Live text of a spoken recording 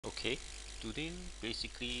Okay, today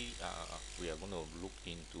basically we are going to look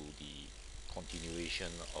into the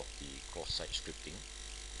continuation of the cross-site scripting,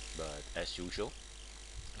 but as usual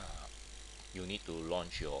uh, you need to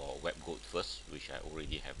launch your WebGoat first, which I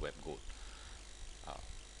already have WebGoat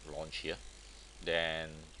launch here. Then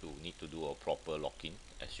you need to do a proper login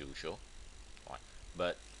as usual, right?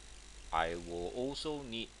 But I will also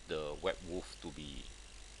need the WebWolf to be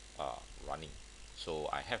running. So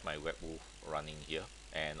I have my WebWolf running here,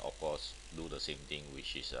 and of course do the same thing,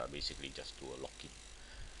 which is basically just do a login.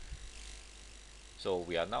 So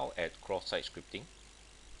we are now at cross-site scripting,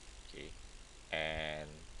 okay, and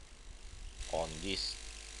on this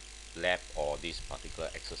lab or this particular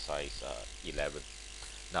exercise 11.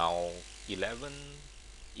 Now 11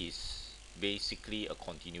 is basically a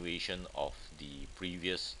continuation of the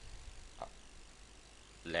previous uh,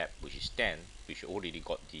 lab, which is 10, which already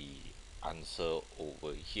got the answer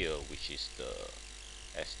over here, which is the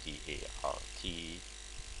start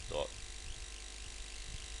dot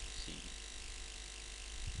c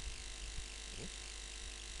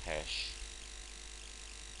hash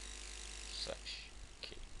slash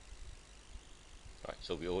k. Right,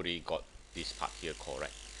 so we already got this part here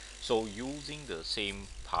correct. So using the same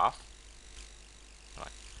path,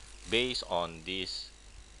 right, based on this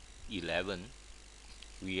 11,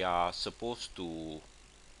 we are supposed to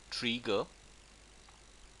trigger,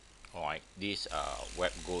 alright, this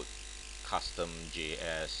WebGoat custom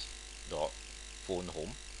JS dot phone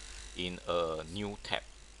home in a new tab.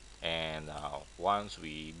 And once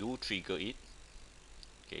we do trigger it,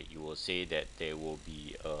 okay, you will say that there will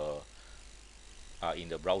be a in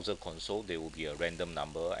the browser console there will be a random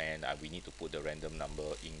number, and we need to put the random number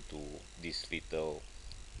into this little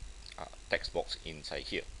text box inside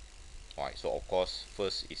here. Alright, so of course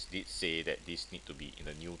first it did say that this need to be in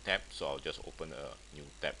a new tab, so I'll just open a new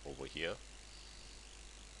tab over here.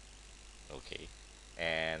 Okay,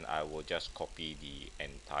 and I will just copy the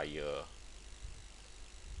entire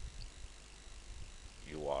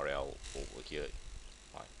URL over here.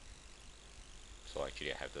 Right, so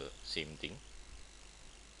actually I have the same thing.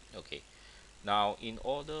 Okay, now in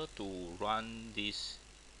order to run this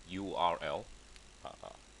URL,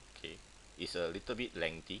 okay, it's a little bit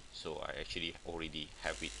lengthy, so I actually already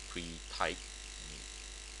have it pre-typed. Let me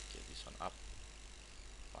get this one up.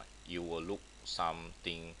 Right, you will look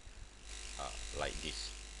something like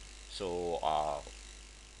this. So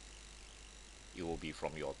it will be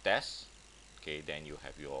from your test. Okay, then you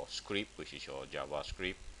have your script, which is your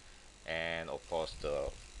JavaScript, and of course the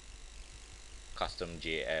custom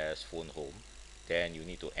JS phone home. Then you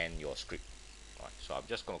need to end your script. Right, so I'm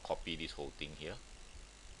just going to copy this whole thing here.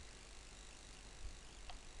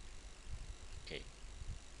 Okay,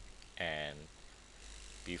 and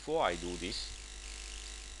before I do this,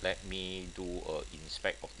 let me do a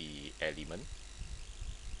inspect of the element.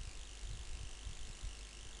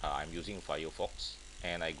 I'm using Firefox,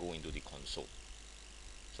 and I go into the console.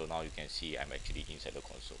 So now you can see I'm actually inside the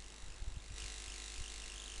console.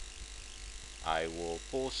 I will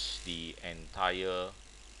post the entire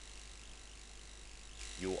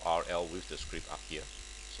URL with the script up here,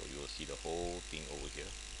 so you will see the whole thing over here.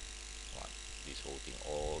 Right, this whole thing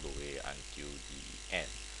all the way until the end.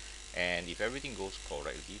 And if everything goes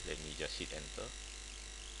correctly, let me just hit enter.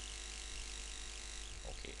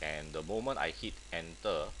 Okay, and the moment I hit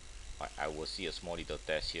enter, I will see a small little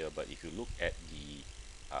test here. But if you look at the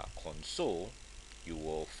console, you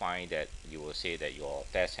will find that you will say that your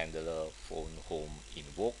test handler phone home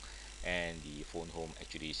invoke, and the phone home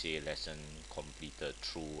actually say lesson completed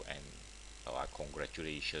true, and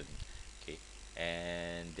congratulations. Okay,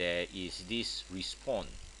 and there is this response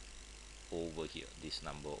over here, this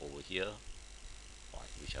number over here, right,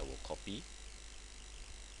 which I will copy.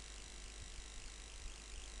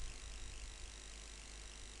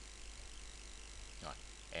 Right,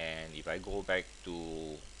 and if I go back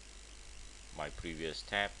to my previous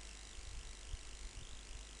tab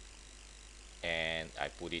and I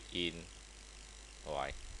put it in,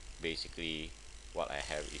 alright, basically what I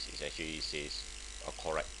have is actually says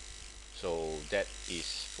correct. So that is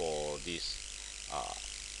for this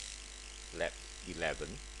lab 11.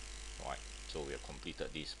 Alright, so we have completed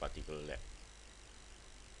this particular lab.